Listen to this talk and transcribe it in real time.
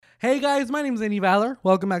Hey guys, my name is Andy Valor.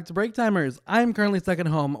 Welcome back to Break Timers. I'm currently stuck at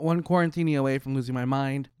home, one quarantine away from losing my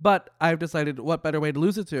mind, but I've decided what better way to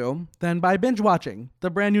lose it to than by binge watching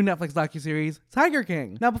the brand new Netflix docuseries Tiger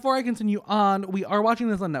King. Now, before I continue on, we are watching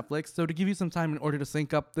this on Netflix, so to give you some time in order to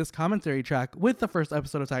sync up this commentary track with the first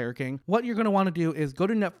episode of Tiger King, what you're going to want to do is go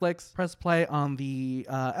to Netflix, press play on the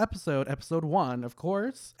episode 1, of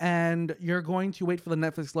course, and you're going to wait for the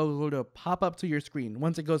Netflix logo to pop up to your screen.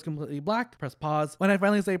 Once it goes completely black, press pause. When I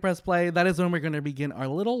finally say press play, that is when we're going to begin our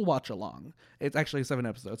little watch along. It's actually 7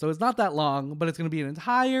 episodes, so it's not that long, but it's going to be an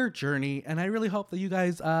entire journey, and I really hope that you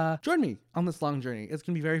guys join me on this long journey. It's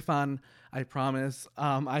going to be very fun, I promise.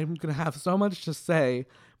 I'm going to have so much to say,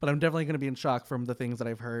 but I'm definitely going to be in shock from the things that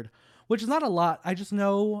I've heard, which is not a lot. I just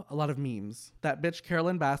know a lot of memes. That bitch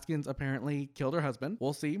Carolyn Baskins apparently killed her husband.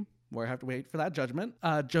 We'll see. We'll have to wait for that judgment.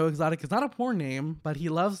 Joe Exotic is not a porn name, but he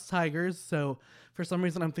loves tigers, so for some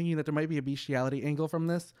reason I'm thinking that there might be a bestiality angle from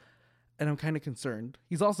this, and I'm kind of concerned.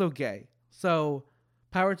 He's also gay, so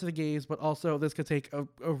power to the gays, but also this could take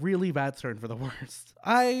a really bad turn for the worst.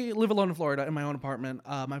 I live alone in Florida in my own apartment.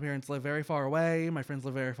 My parents live very far away. My friends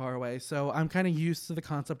live very far away, so I'm kind of used to the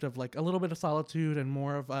concept of like a little bit of solitude and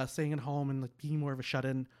more of staying at home and like being more of a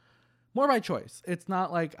shut-in, more by choice. It's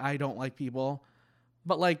not like I don't like people,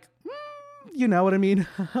 but like, you know what I mean?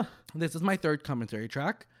 This is my third commentary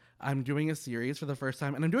track. I'm doing a series for the first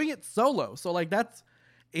time, and I'm doing it solo. So like that's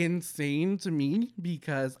insane to me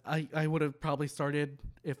because I would have probably started,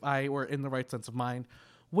 if I were in the right sense of mind,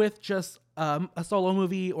 with just a solo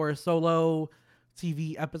movie or a solo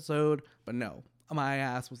TV episode. But no, my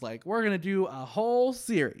ass was like, we're going to do a whole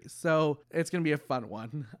series. So it's going to be a fun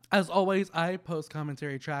one. As always, I post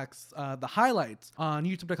commentary tracks, the highlights on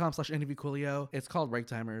youtube.com/NDVCoolio. It's called Break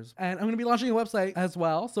Timers. And I'm going to be launching a website as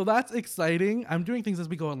well. So that's exciting. I'm doing things as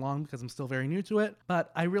we go along because I'm still very new to it,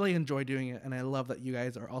 but I really enjoy doing it. And I love that you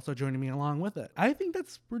guys are also joining me along with it. I think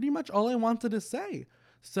that's pretty much all I wanted to say.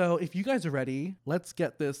 So if you guys are ready, let's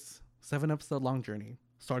get this 7-episode long journey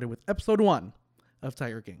started with episode 1 of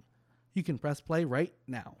Tiger King. You can press play right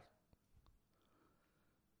now.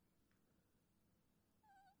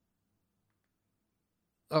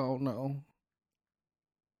 Oh no.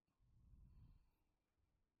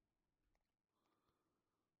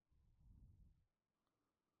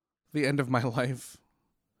 The end of my life.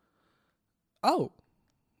 Oh.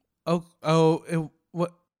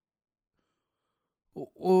 What?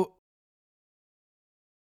 Oh,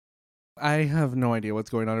 I have no idea what's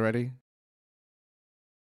going on already.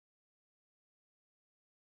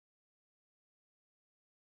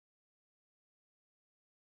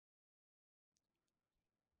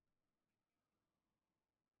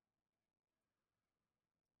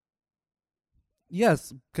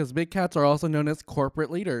 Yes, because big cats are also known as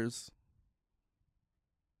corporate leaders.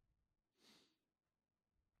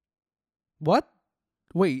 What?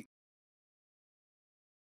 Wait.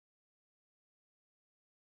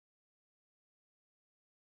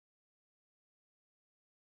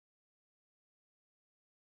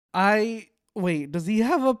 I wait. Does he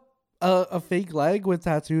have a fake leg with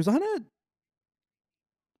tattoos on it?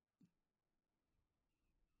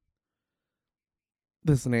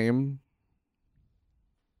 This name.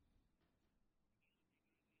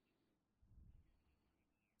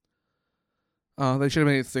 Oh, they should have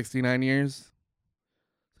made it 69 years.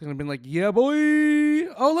 It's gonna have been like, yeah, boy.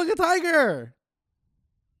 Oh, look, a tiger.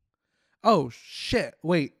 Oh shit.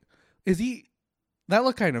 Wait. Is he? That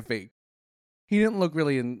looked kind of fake. He didn't look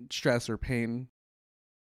really in stress or pain.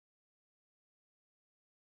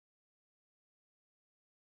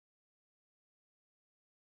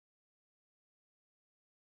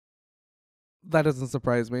 That doesn't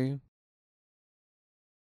surprise me.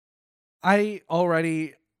 I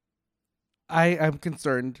already I am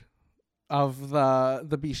concerned of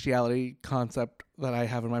the bestiality concept that I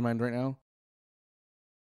have in my mind right now.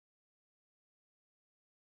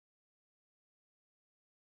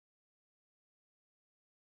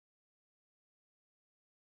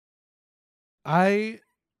 I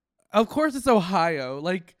Of course it's Ohio.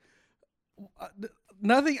 Like uh,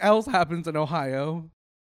 nothing else happens in Ohio.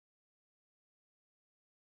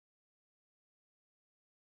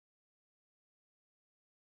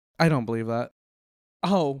 I don't believe that.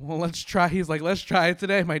 Oh, well, let's try. He's like, let's try it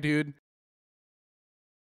today, my dude.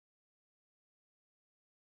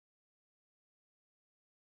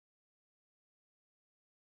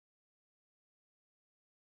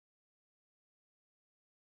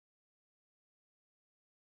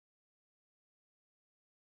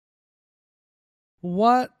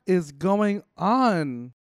 What is going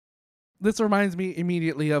on? This reminds me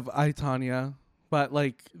immediately of I, Tanya, but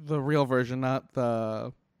like the real version, not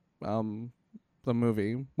the um the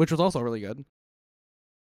movie, which was also really good.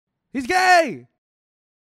 He's gay!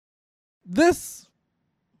 This,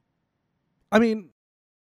 I mean,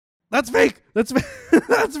 that's fake. That's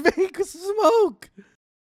that's fake smoke.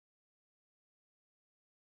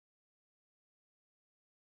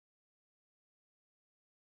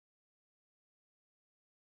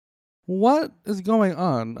 What is going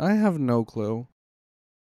on? I have no clue.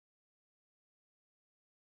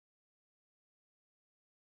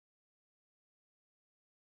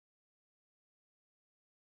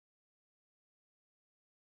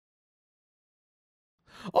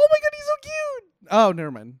 Oh my god, he's so cute. Oh,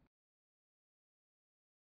 never mind.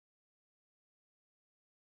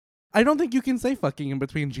 I don't think you can say fucking in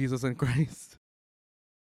between Jesus and Christ.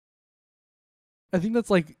 I think that's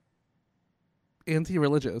like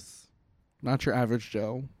anti-religious. Not your average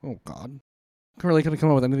Joe. Oh god. I really couldn't come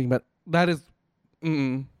up with anything, but that is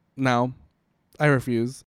no. I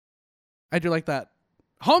refuse. I do like that.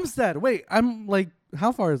 Homestead. Wait, I'm like,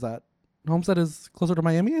 how far is that? Homestead is closer to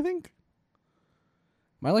Miami, I think.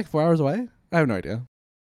 Am I like 4 hours away? I have no idea.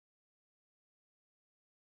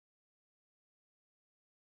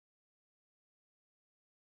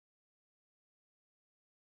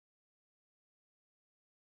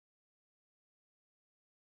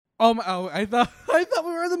 Oh, I thought I thought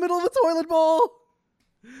we were in the middle of a toilet bowl.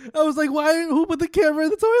 I was like, why? Who put the camera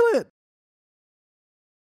in the toilet?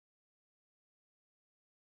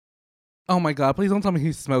 Oh my god! Please don't tell me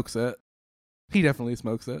he smokes it. He definitely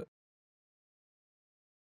smokes it.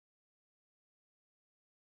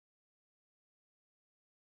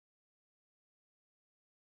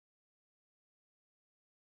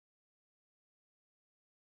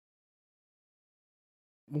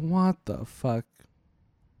 What the fuck?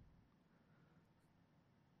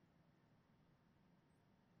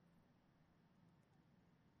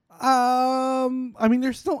 I mean,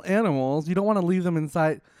 they're still animals. You don't want to leave them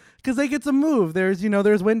inside because they get to move. There's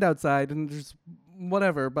wind outside and there's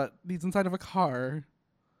whatever, but he's inside of a car.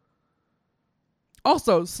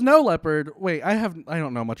 Also, snow leopard. Wait, I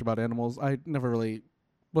don't know much about animals. I never really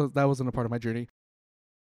that wasn't a part of my journey.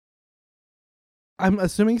 I'm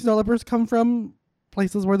assuming snow leopards come from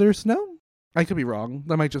places where there's snow. I could be wrong.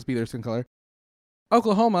 That might just be their skin color.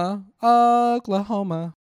 Oklahoma.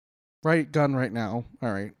 Oklahoma. Right gun right now.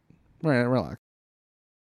 All right. Right, relax.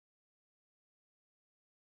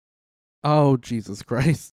 Oh, Jesus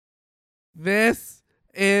Christ. This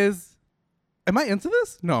is. Am I into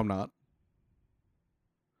this? No, I'm not.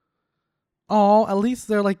 Oh, at least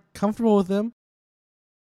they're like comfortable with him.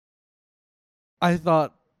 I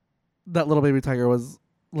thought that little baby tiger was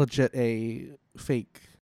legit a fake.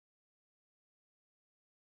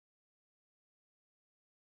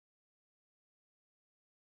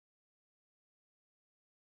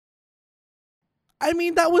 I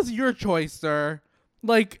mean, that was your choice, sir.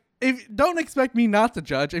 Like, if don't expect me not to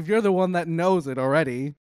judge if you're the one that knows it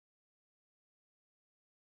already.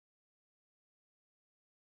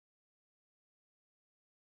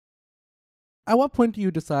 At what point do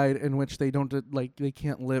you decide in which they don't like they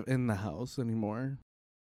can't live in the house anymore?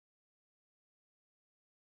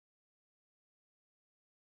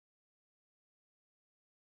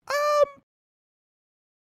 Um.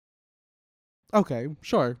 Okay.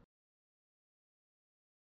 Sure.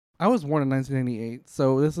 I was born in 1998,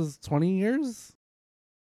 so this is 20 years.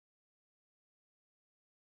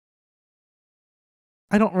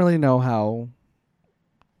 I don't really know how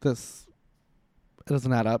this it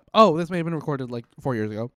doesn't add up. Oh, this may have been recorded like 4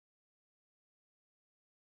 years ago.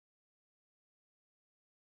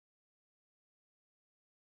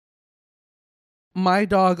 My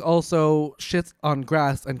dog also shits on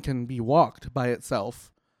grass and can be walked by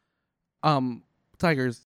itself. Um,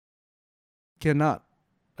 tigers cannot,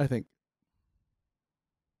 I think.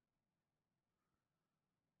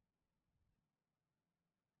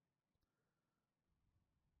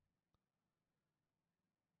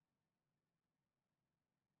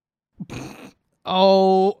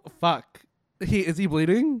 Oh fuck. He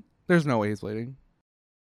bleeding? There's no way he's bleeding.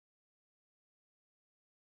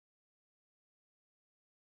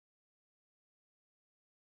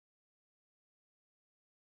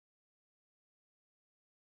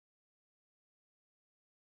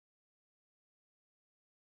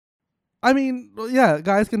 I mean, yeah,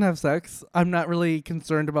 guys can have sex. I'm not really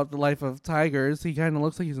concerned about the life of tigers. He kind of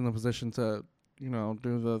looks like he's in the position to,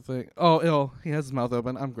 do the thing. Oh, ill. He has his mouth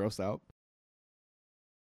open. I'm grossed out.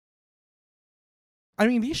 I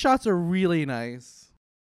mean, these shots are really nice.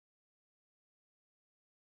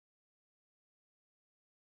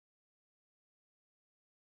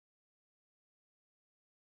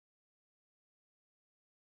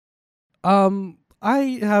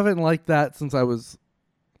 I haven't liked that since I was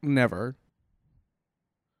never.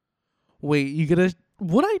 Wait, you get a.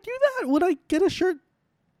 Would I do that? Would I get a shirt?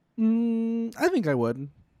 I think I would.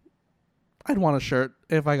 I'd want a shirt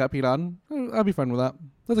if I got peed on. I'd be fine with that.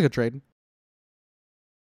 That's a good trade.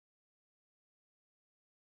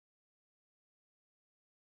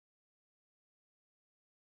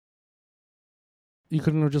 You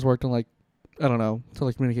couldn't have just worked on like, I don't know,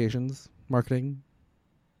 telecommunications, marketing.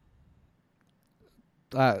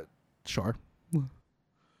 Sure.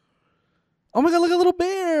 Oh my god, look, a little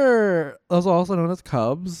bear! Those are also known as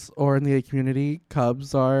cubs, or in the A community,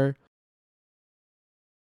 cubs are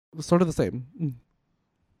sort of the same.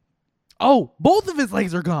 Oh, both of his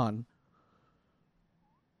legs are gone.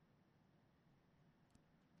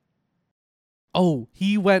 Oh,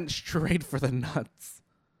 he went straight for the nuts.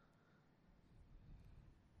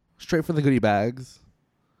 Straight for the goodie bags.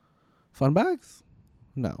 Fun bags?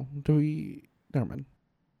 No. Do we... Never mind.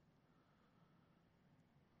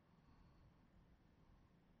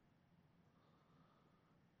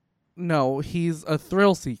 No, he's a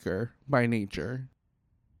thrill seeker by nature.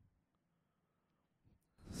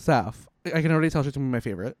 Saf. I can already tell she's going to be my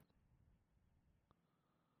favorite.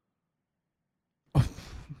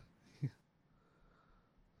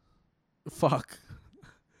 Fuck.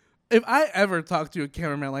 If I ever talked to a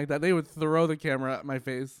cameraman like that, they would throw the camera at my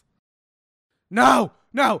face. No!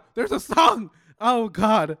 No! There's a song! Oh,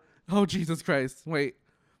 God. Oh, Jesus Christ. Wait.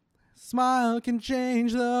 Smile can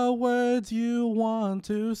change the words you want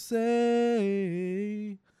to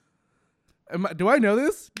say. Do I know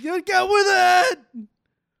this? You get with it!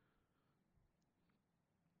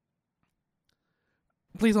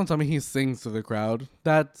 Please don't tell me he sings to the crowd.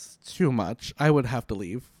 That's too much. I would have to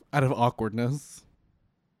leave out of awkwardness.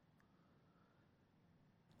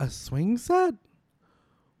 A swing set?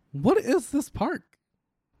 What is this park?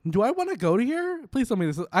 Do I want to go to here? Please tell me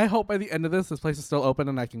this. I hope by the end of this place is still open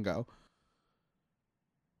and I can go.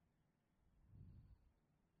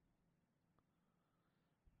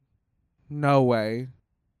 No way.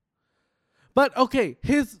 But okay,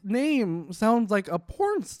 his name sounds like a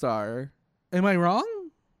porn star. Am I wrong?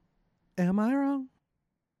 Am I wrong?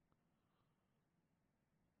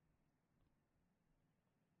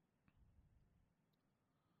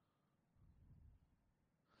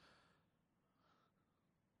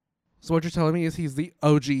 So what you're telling me is he's the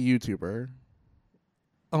OG YouTuber.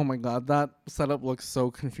 Oh my god, that setup looks so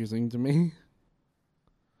confusing to me.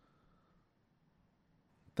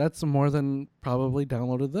 That's more than probably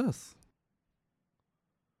downloaded this.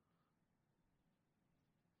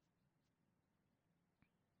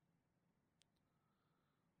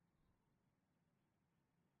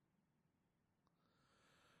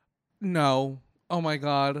 No. Oh my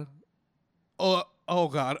god. Oh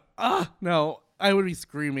god. Ah, no. I would be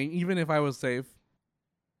screaming even if I was safe.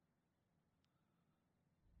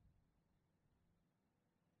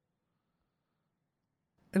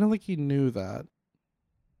 I don't think he knew that.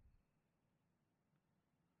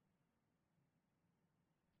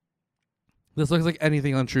 This looks like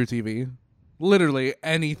anything on True TV. Literally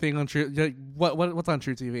anything on True. What's on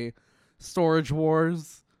True TV? Storage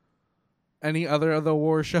Wars. Any other of the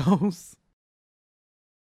war shows?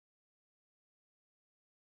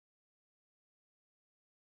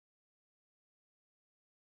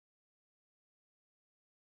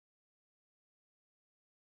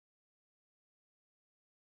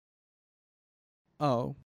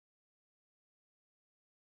 Oh,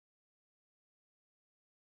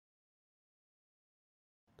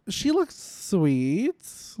 she looks sweet.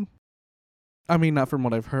 I mean, not from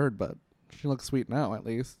what I've heard, but she looks sweet now at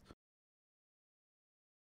least.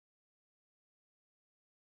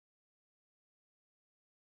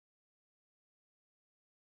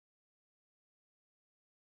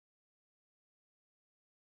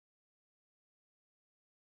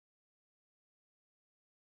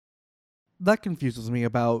 That confuses me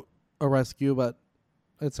about a rescue, but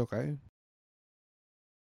it's okay.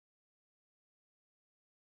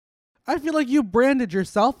 I feel like you branded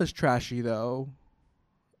yourself as trashy though.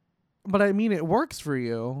 But I mean, it works for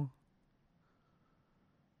you.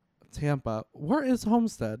 Tampa. Where is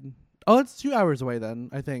Homestead? Oh, it's 2 hours away then,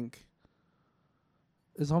 I think.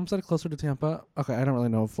 Is Homestead closer to Tampa? Okay, I don't really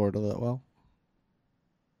know Florida that well.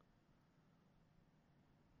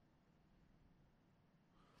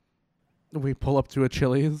 We pull up to a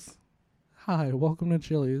Chili's. Hi, welcome to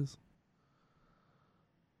Chili's.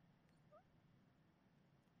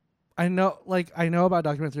 I know about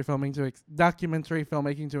documentary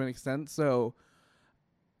filmmaking to an extent. So,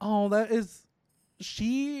 oh,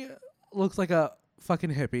 she looks like a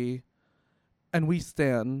fucking hippie, and we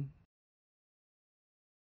stan.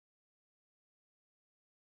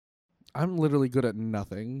 I'm literally good at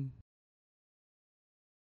nothing.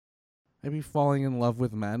 Maybe falling in love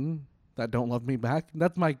with men that don't love me back.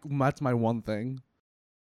 That's my one thing.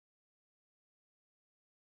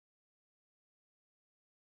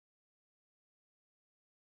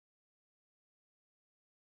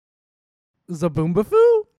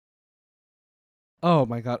 Zaboombafu? Oh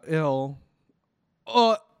my god, ill.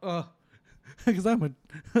 Oh, because I'm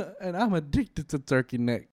addicted to turkey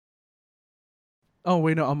neck. Oh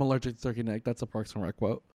wait, no, I'm allergic to turkey neck. That's a Parks and Rec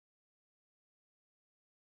quote.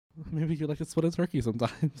 Maybe you like to split a turkey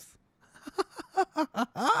sometimes.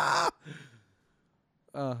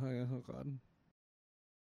 Oh god.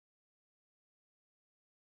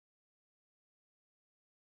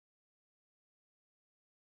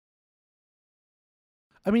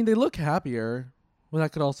 I mean, they look happier. Well,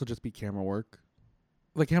 that could also just be camera work.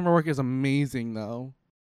 The camera work is amazing, though.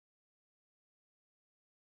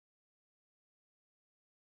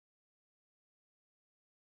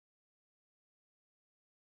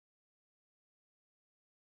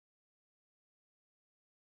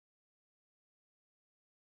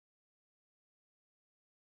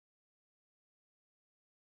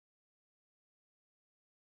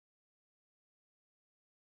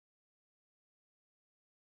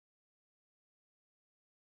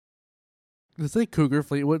 This like Cougar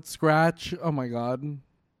Fleetwood scratch. Oh my god.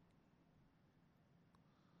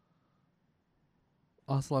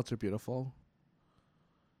 Ocelots are beautiful.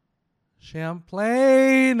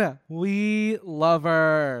 Champlain! We love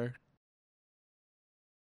her.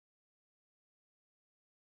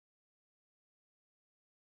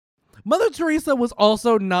 Mother Teresa was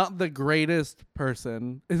also not the greatest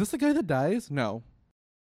person. Is this the guy that dies? No.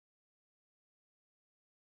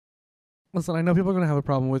 Listen, I know people are going to have a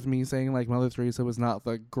problem with me saying like Mother Teresa was not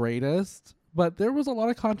the greatest, but there was a lot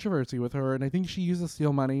of controversy with her, and I think she used to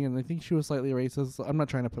steal money, and I think she was slightly racist. So I'm not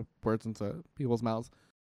trying to put words into people's mouths.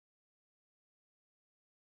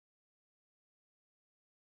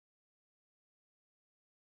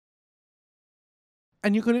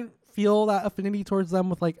 And you couldn't feel that affinity towards them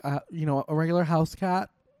with like a regular house cat.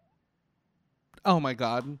 Oh my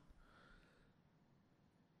god.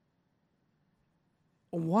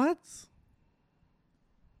 What?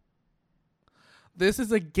 This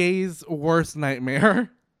is a gay's worst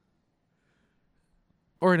nightmare.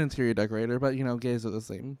 Or an interior decorator, but gays are the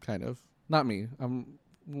same kind of. Not me.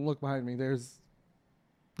 Look behind me. This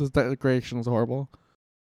decoration is horrible.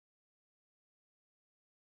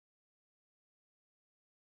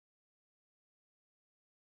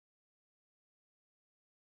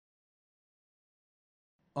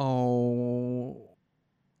 Oh,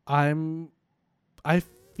 I'm I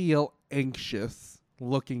feel anxious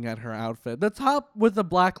looking at her outfit. The top with the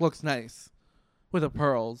black looks nice with the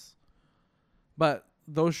pearls, but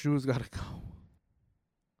those shoes gotta go.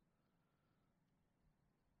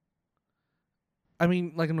 I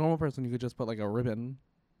mean, like a normal person, you could just put like a ribbon.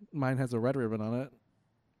 Mine has a red ribbon on it.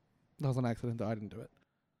 That was an accident, though. I didn't do it.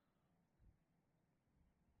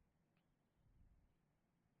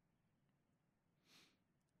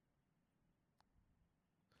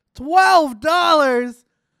 $12.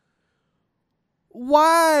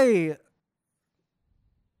 Why?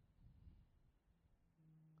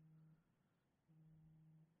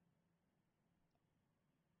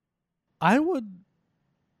 I would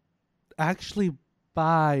actually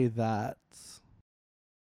buy that.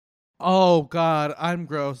 Oh god, I'm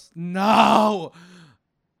gross. No.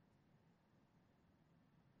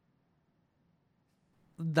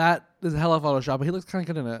 That is hella Photoshop, but he looks kind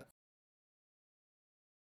of good in it.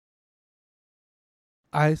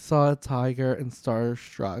 I saw a tiger in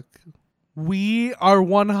Starstruck. We are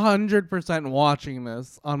 100% watching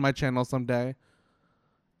this on my channel someday.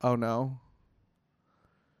 Oh no.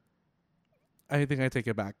 I think I take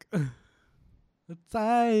it back. A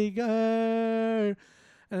tiger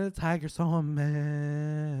and a tiger saw a man.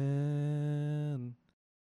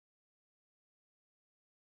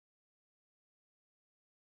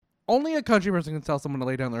 Only a country person can tell someone to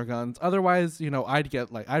lay down their guns. Otherwise,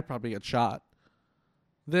 I'd probably get shot.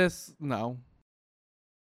 This, no.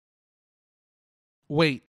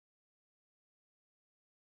 Wait.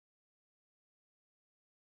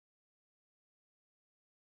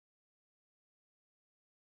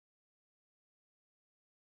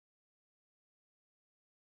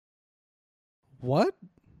 What?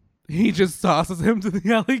 He just tosses him to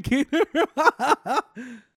the alligator.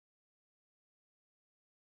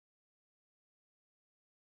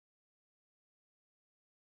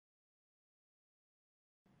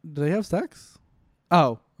 Do they have sex?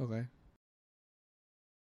 Oh, okay.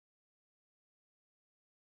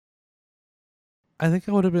 I think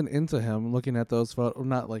I would have been into him looking at those photos,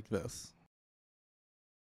 not like this.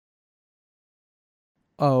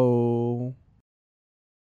 Oh.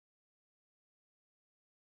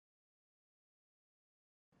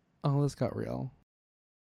 Oh, this got real.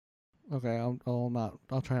 Okay,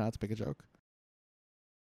 I'll try not to make a joke.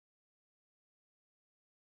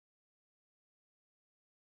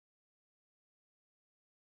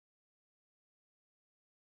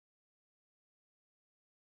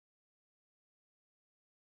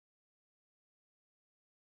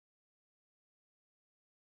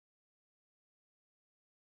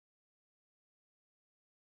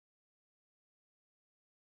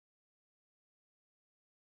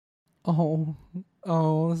 Oh,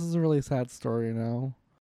 oh, this is a really sad story now.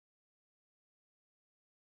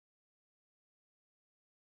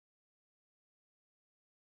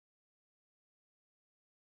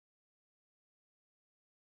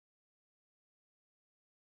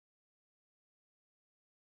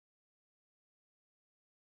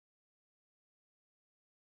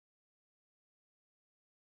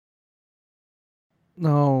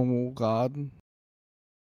 Oh, God.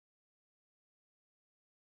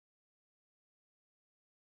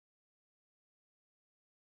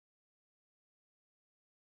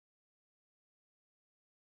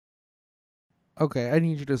 Okay, I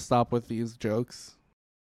need you to stop with these jokes.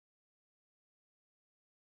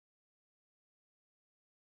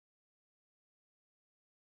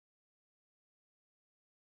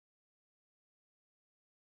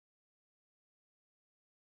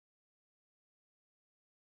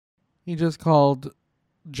 He just called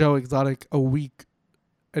Joe Exotic a weak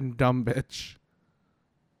and dumb bitch.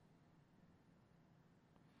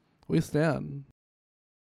 We stand.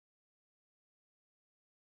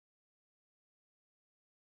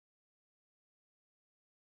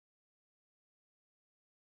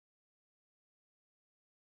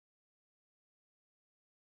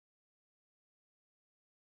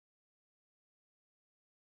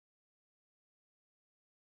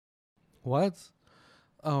 What?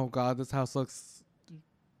 Oh, God, this house looks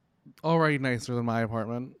already nicer than my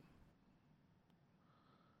apartment.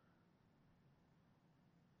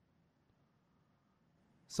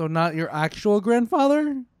 So, not your actual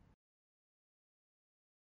grandfather?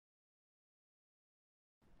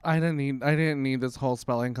 I didn't need this whole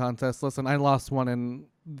spelling contest. Listen, I lost one in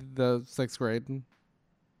the 6th grade.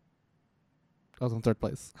 I was in 3rd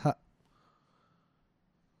place. Ha.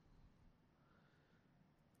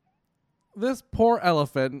 This poor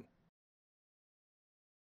elephant.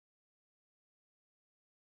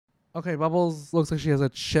 Okay, Bubbles looks like she has a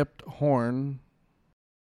chipped horn.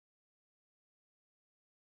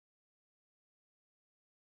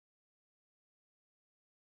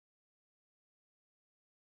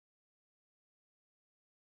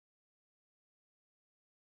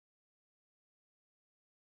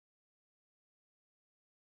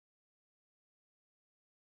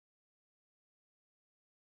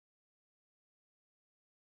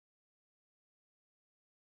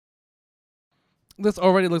 This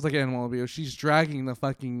already looks like animal abuse. She's dragging the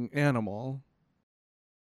fucking animal.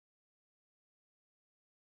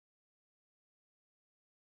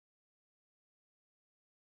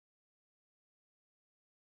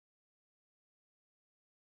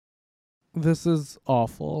 This is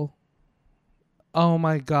awful. Oh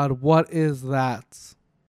my God, what is that?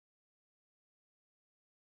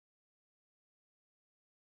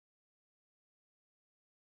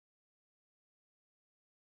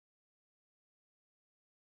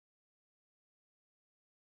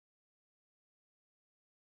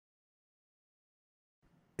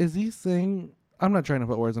 Is he saying? I'm not trying to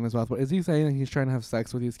put words in his mouth, but is he saying that he's trying to have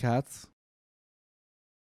sex with these cats?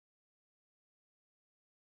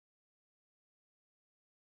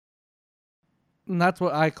 And that's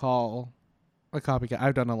what I call a copycat.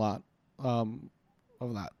 I've done a lot of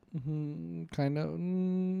that. Kind of.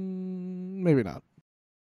 Maybe not.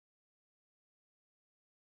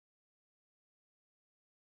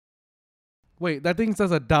 Wait, that thing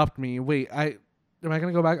says adopt me. Wait, am I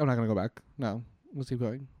gonna go back? I'm not gonna go back. No, let's keep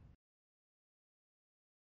going.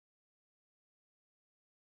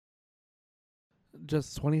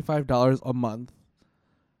 Just $25 a month.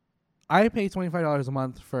 I pay $25 a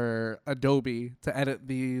month for Adobe to edit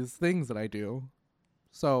these things that I do.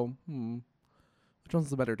 So, which one's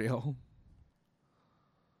the better deal?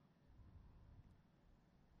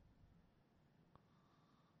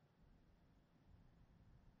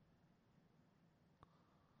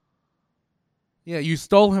 Yeah, you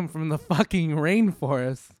stole him from the fucking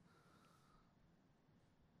rainforest.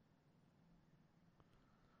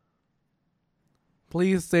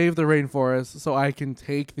 Please save the rainforest so I can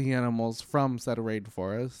take the animals from said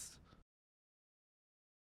rainforest.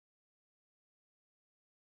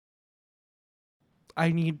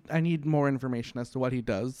 I need more information as to what he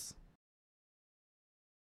does.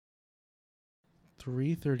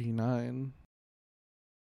 339.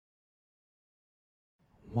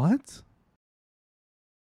 What?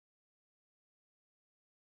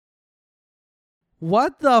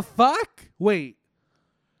 What the fuck? Wait.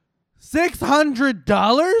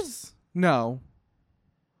 $600? No.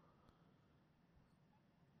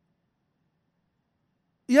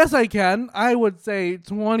 Yes, I can. I would say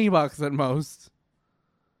 $20 at most.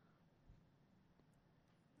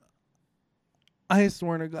 I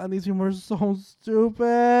swear to God, these people are so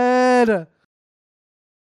stupid.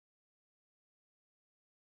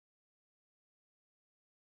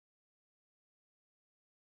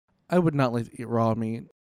 I would not like to eat raw meat.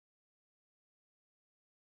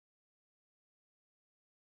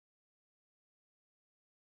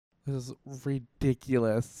 This is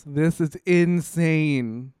ridiculous. This is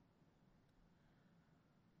insane.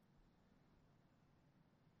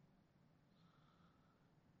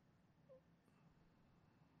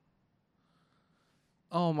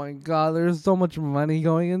 Oh my God, there's so much money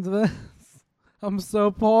going into this. I'm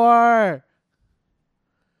so poor.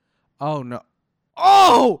 Oh no.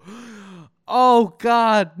 Oh! Oh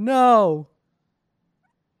God, no.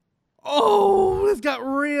 Oh, this got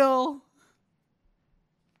real.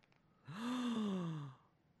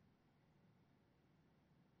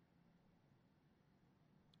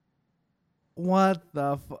 What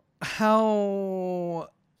the how?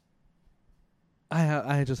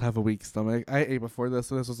 I just have a weak stomach. I ate before this,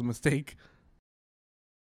 so this was a mistake.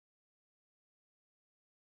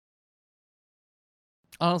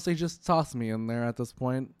 Honestly, just toss me in there at this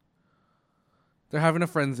point. They're having a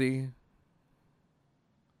frenzy.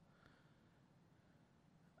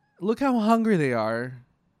 Look how hungry they are.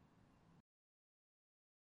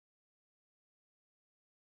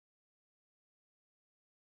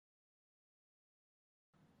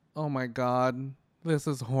 Oh my God. This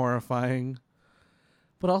is horrifying,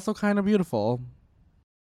 but also kind of beautiful.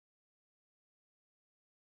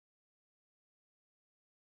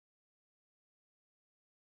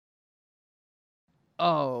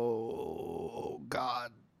 Oh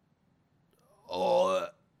God. Oh,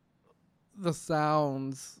 the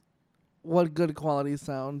sounds. What good quality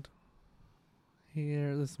sound.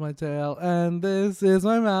 Here, this is my tail, and this is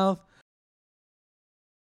my mouth.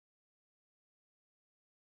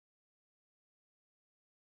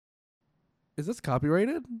 Is this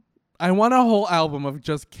copyrighted? I want a whole album of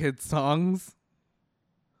just kids songs.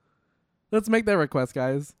 Let's make that request,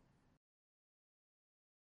 guys.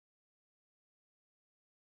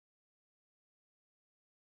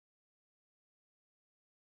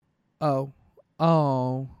 Oh.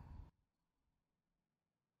 Oh.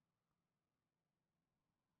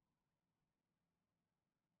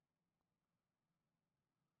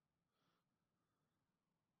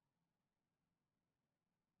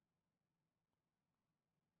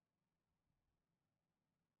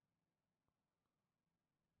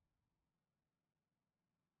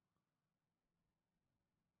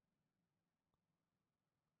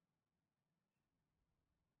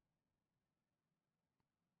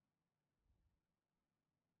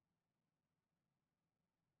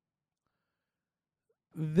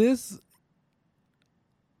 This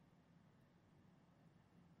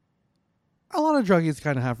a lot of druggies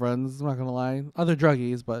kind of have friends. I'm not gonna lie, other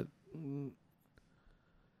druggies, but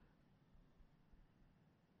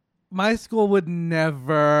my school would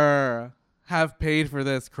never have paid for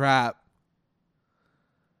this crap.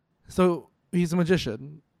 So he's a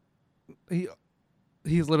magician. He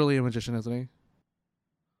he's literally a magician, isn't he?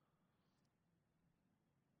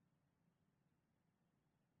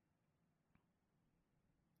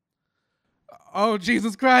 Oh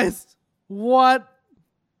Jesus Christ! What?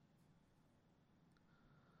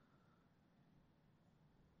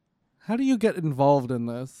 How do you get involved in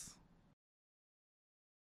this?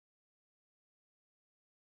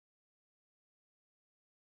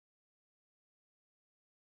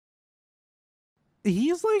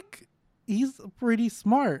 He's like, he's pretty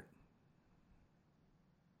smart.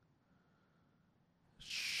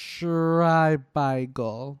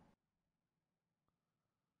 Schreibeigel.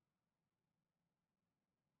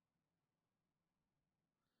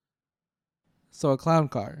 So a clown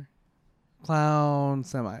car. Clown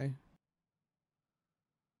semi.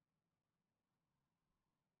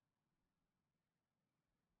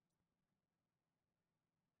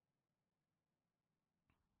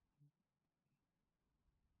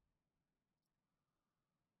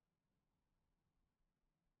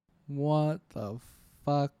 What the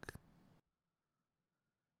fuck?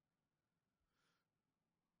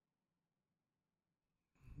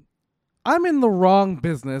 I'm in the wrong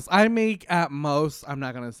business. I make at most, I'm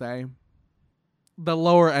not going to say, the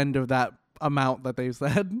lower end of that amount that they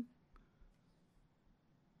said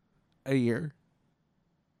a year.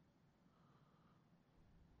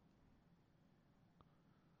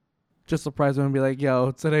 Just surprise them and be like,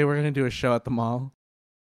 yo, today we're going to do a show at the mall.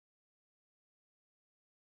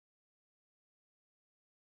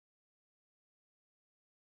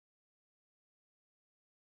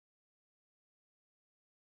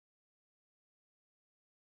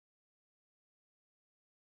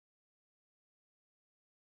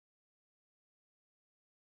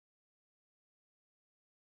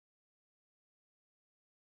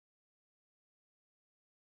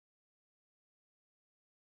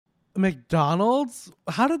 McDonald's?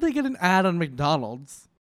 How did they get an ad on McDonald's?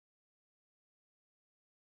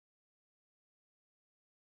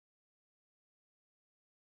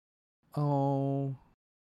 Oh.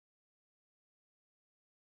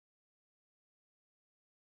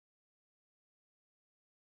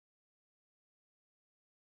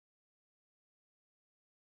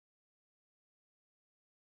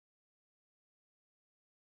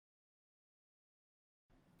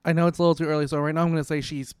 I know it's a little too early, so right now I'm going to say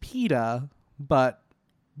she's PETA, but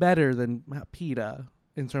better than PETA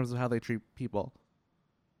in terms of how they treat people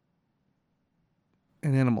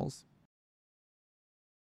and animals.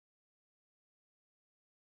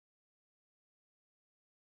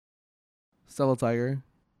 Stella Tiger.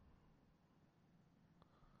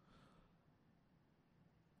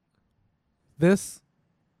 This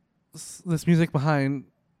this music behind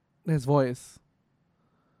his voice.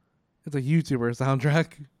 It's a YouTuber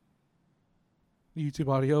soundtrack. YouTube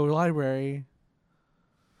audio library.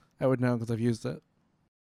 I would know because I've used it.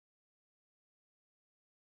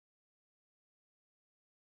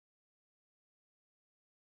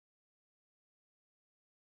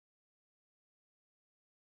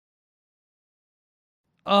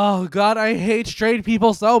 Oh god, I hate straight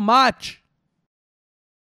people so much.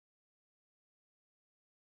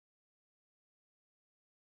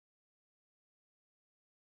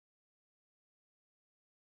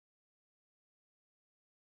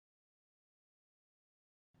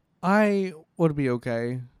 I would be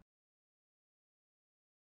okay.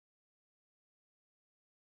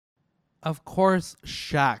 Of course,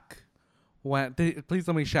 Shaq went. Please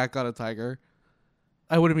tell me Shaq got a tiger.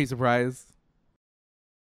 I wouldn't be surprised.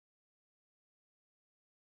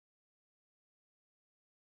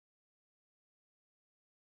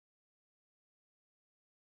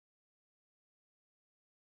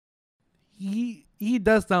 He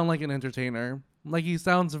does sound like an entertainer. Like he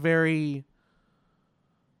sounds very.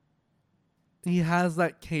 He has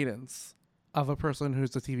that cadence of a person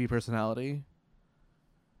who's a TV personality.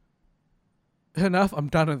 Enough. I'm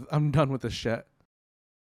done with this shit.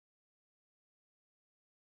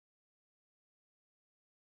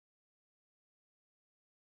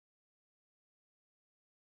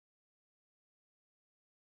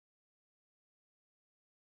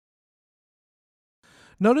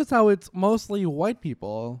 Notice how it's mostly white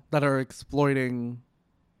people that are exploiting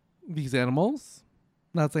these animals.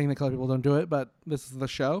 Not saying that colored people don't do it, but this is the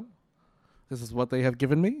show. This is what they have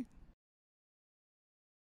given me.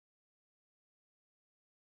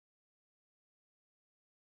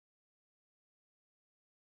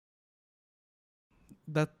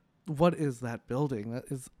 That what is that building? That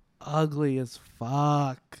is ugly as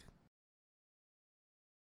fuck.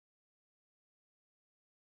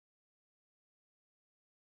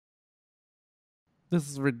 This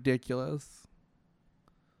is ridiculous.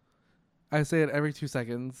 I say it every 2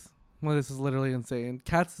 seconds. Well, this is literally insane.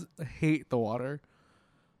 Cats hate the water.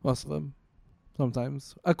 Most of them.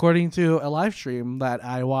 Sometimes. According to a live stream that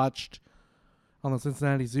I watched on the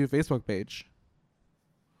Cincinnati Zoo Facebook page.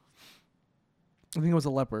 I think it was a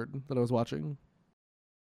leopard that I was watching.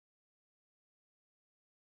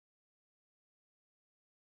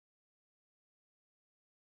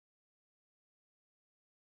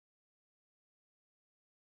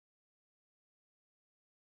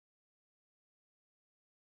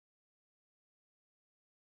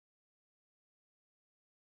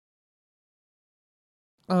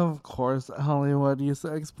 Of course, Hollywood used to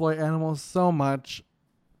exploit animals so much.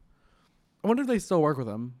 I wonder if they still work with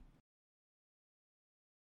them.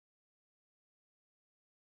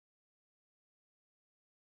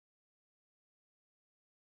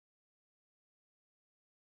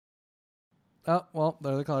 Oh, well,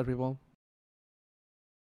 they're the colored people.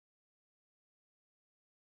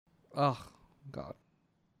 Oh, God.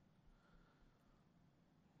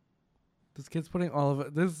 This kid's putting all of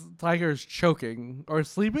it. This tiger is choking or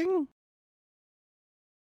sleeping?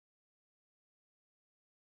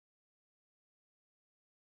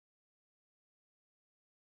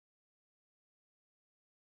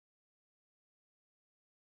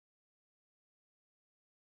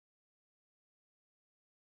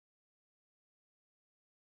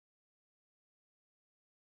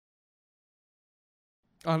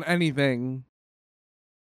 on anything.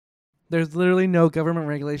 There's literally no government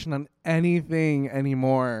regulation on anything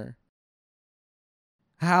anymore.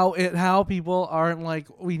 How people aren't like,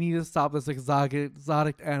 we need to stop this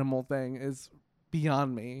exotic animal thing is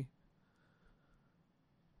beyond me.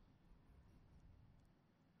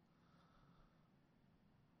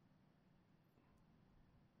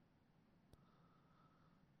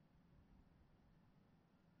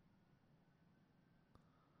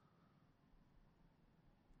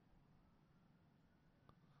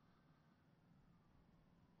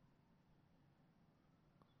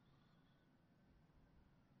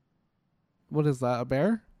 What is that? A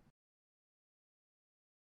bear?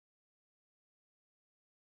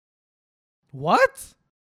 What?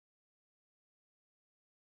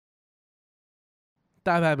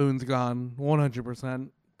 That baboon's gone. 100%.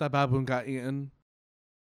 That baboon got eaten.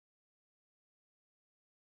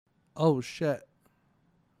 Oh shit.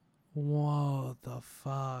 What the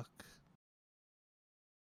fuck?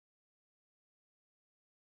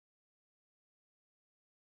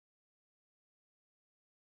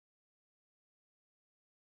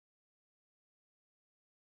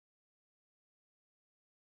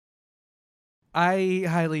 I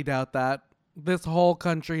highly doubt that. This whole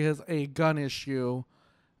country has a gun issue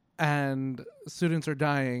and students are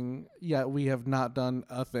dying, yet we have not done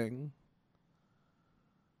a thing.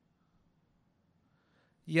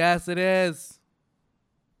 Yes, it is.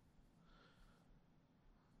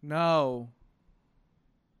 No.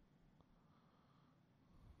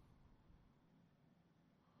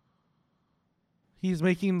 He's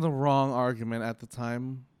making the wrong argument at the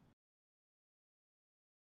time.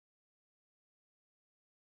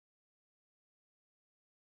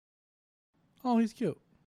 Oh, he's cute.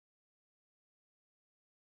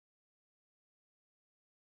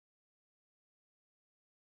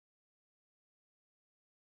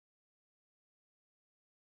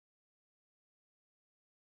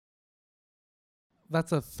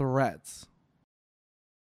 That's a threat.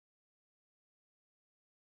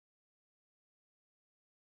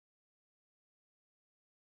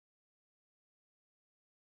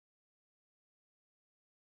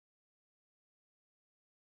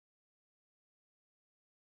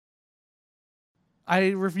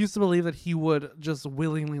 I refuse to believe that he would just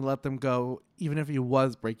willingly let them go, even if he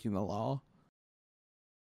was breaking the law.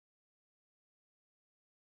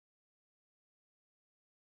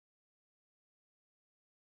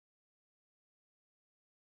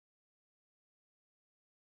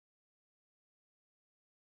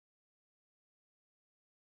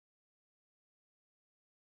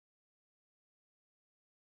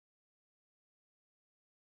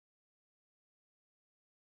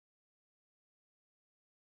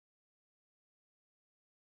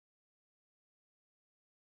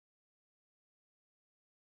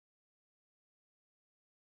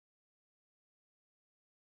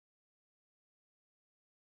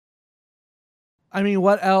 I mean,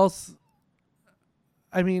 what else?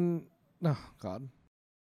 I mean, oh, God.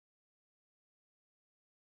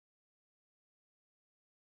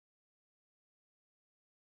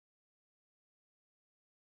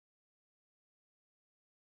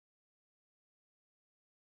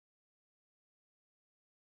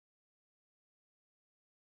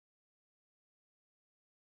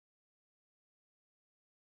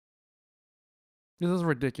 This is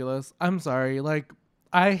ridiculous. I'm sorry. Like,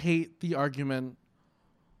 I hate the argument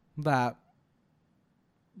that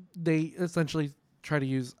they essentially try to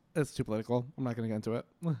use. It's too political. I'm not going to get into it.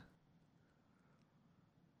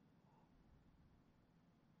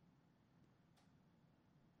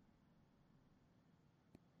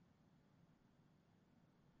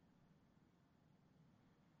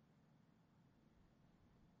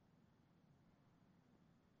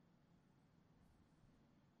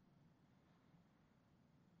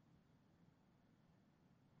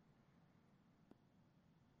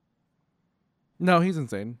 No, he's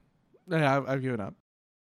insane. Yeah, I've given up.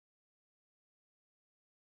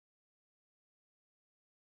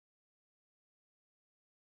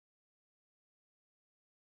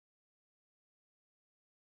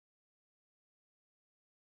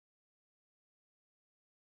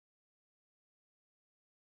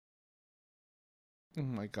 Oh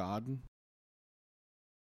my God.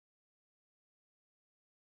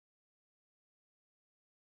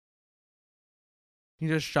 He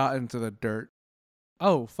just shot into the dirt.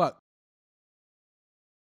 Oh, fuck.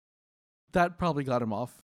 That probably got him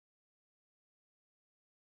off.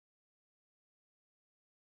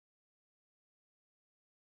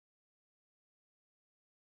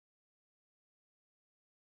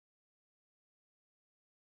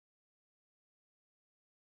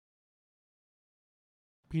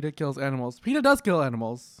 PETA kills animals. PETA does kill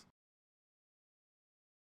animals.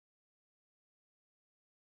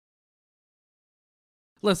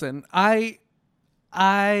 Listen, I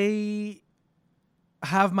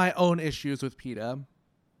have my own issues with PETA.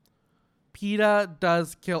 PETA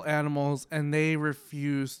does kill animals, and they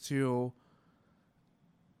refuse to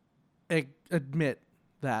admit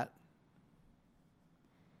that.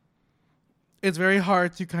 It's very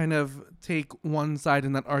hard to kind of take one side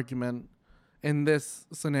in that argument in this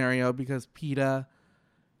scenario because PETA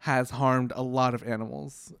has harmed a lot of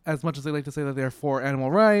animals. As much as they like to say that they're for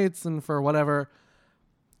animal rights and for whatever,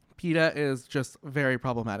 PETA is just very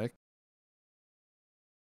problematic.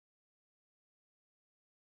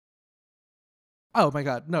 Oh my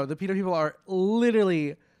god, no, the PETA people are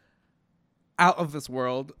literally out of this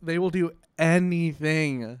world. They will do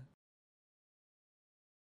anything.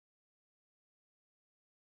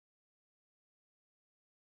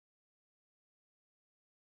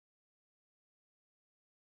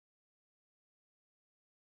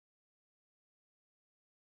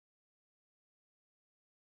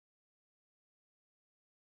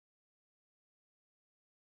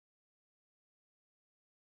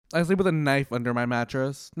 I sleep with a knife under my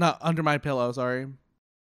mattress. Not under my pillow, sorry.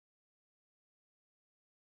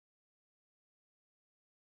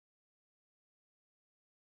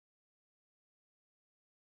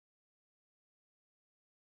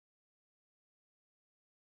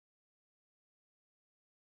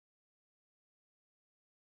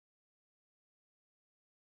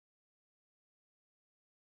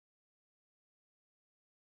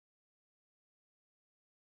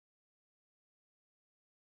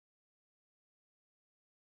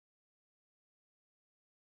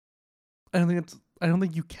 I don't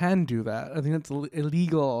think you can do that. I think it's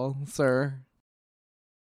illegal, sir.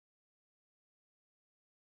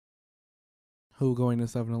 Who going to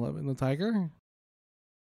 7-Eleven? The tiger?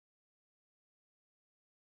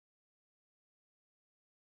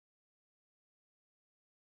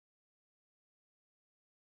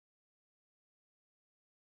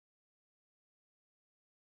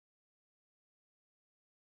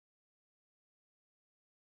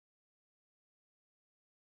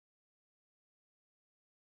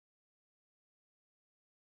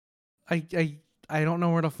 I I I don't know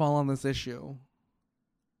where to fall on this issue.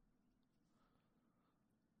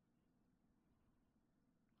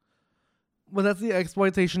 But that's the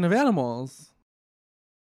exploitation of animals.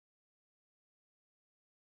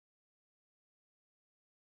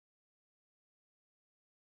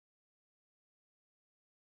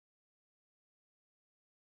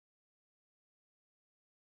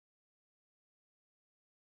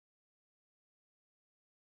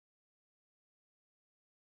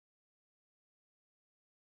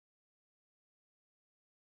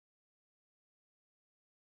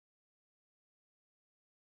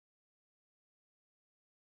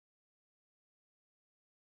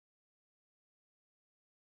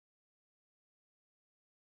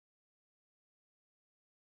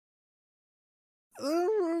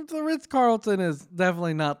 The Ritz Carlton is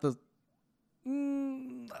definitely not the.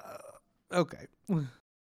 Okay.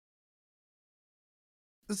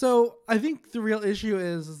 So I think the real issue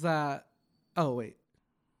is that. Oh, wait.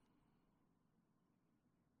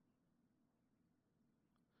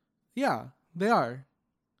 Yeah, they are.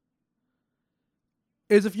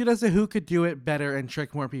 It's a feud as to who could do it better and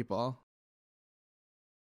trick more people.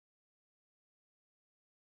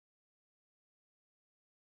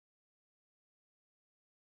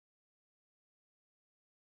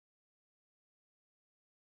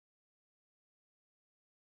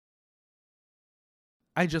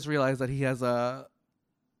 I just realized that he has a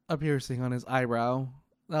piercing on his eyebrow.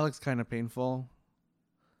 That looks kind of painful.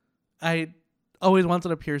 I always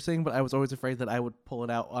wanted a piercing, but I was always afraid that I would pull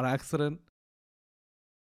it out on accident.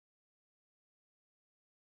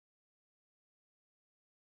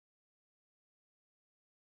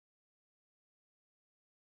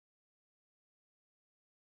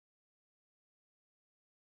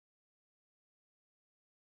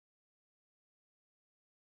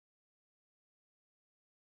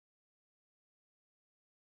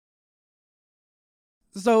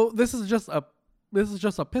 So this is just a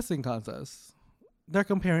pissing contest. They're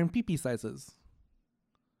comparing pee pee sizes.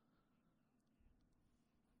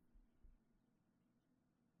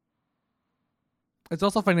 It's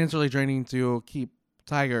also financially draining to keep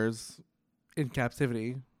tigers in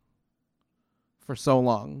captivity for so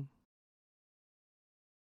long.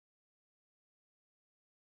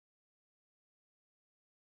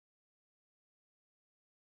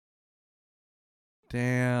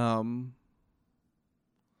 Damn.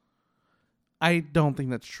 I don't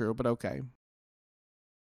think that's true, but okay.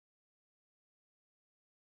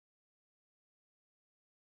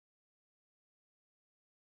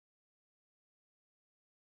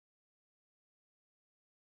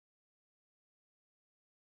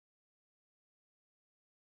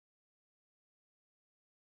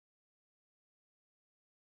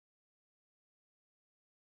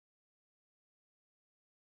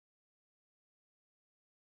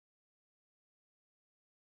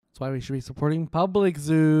 That's why we should be supporting public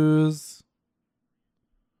zoos.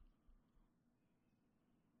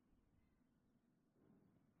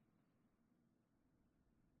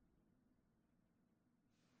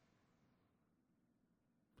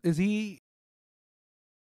 Is he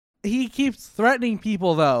keeps threatening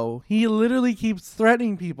people, though. He literally keeps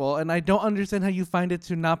threatening people, and I don't understand how you find it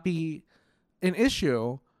to not be an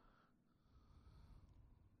issue.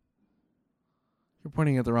 You're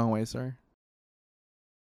pointing it the wrong way, sir.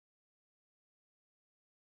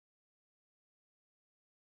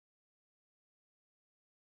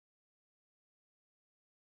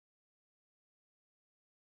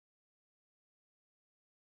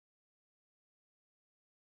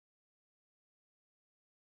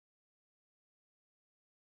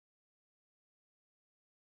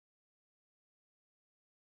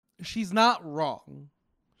 She's not wrong.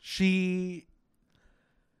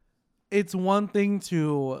 It's one thing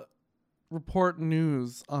to report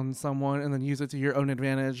news on someone and then use it to your own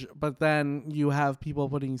advantage, but then you have people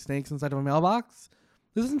putting snakes inside of a mailbox.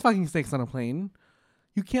 This isn't fucking Snakes on a Plane.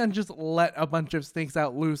 You can't just let a bunch of snakes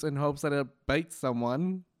out loose in hopes that it bites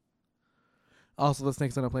someone. Also, the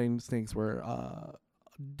Snakes on a Plane snakes were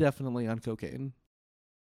definitely on cocaine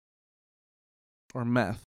or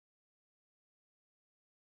meth.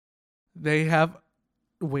 They have.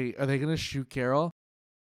 Wait, are they gonna shoot Carol?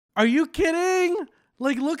 Are you kidding?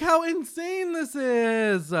 Like, look how insane this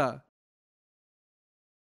is.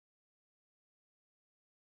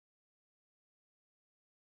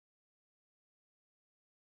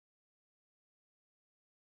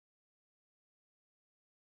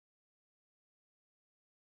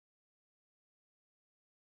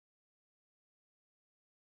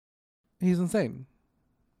 He's insane.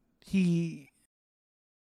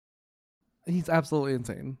 He's absolutely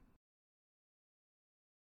insane.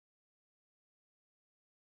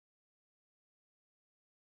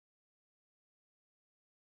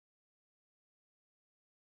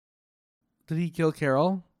 Did he kill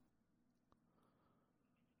Carol?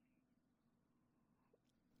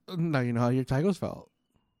 Now you know how your tigers felt.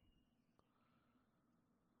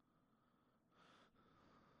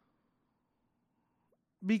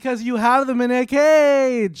 Because you have them in a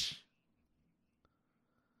cage.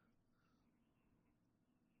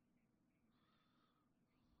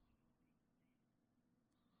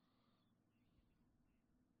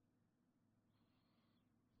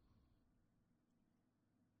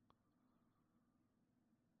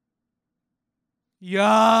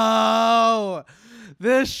 Yo,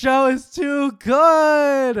 this show is too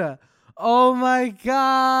good. Oh my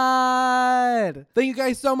God. Thank you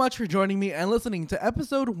guys so much for joining me and listening to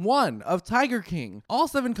episode 1 of Tiger King. All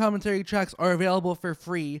 7 commentary tracks are available for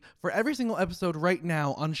free for every single episode right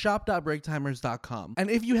now on shop.breaktimers.com.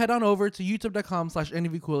 And if you head on over to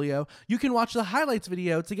youtube.com/NVCoolio, you can watch the highlights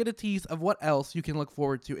video to get a tease of what else you can look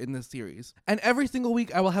forward to in this series. And every single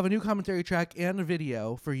week I will have a new commentary track and a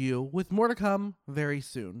video for you, with more to come very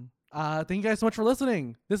soon. Thank you guys so much for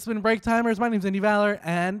listening. This has been Break Timers. My name's Andy Valor,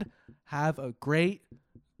 and have a great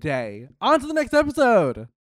day. On to the next episode.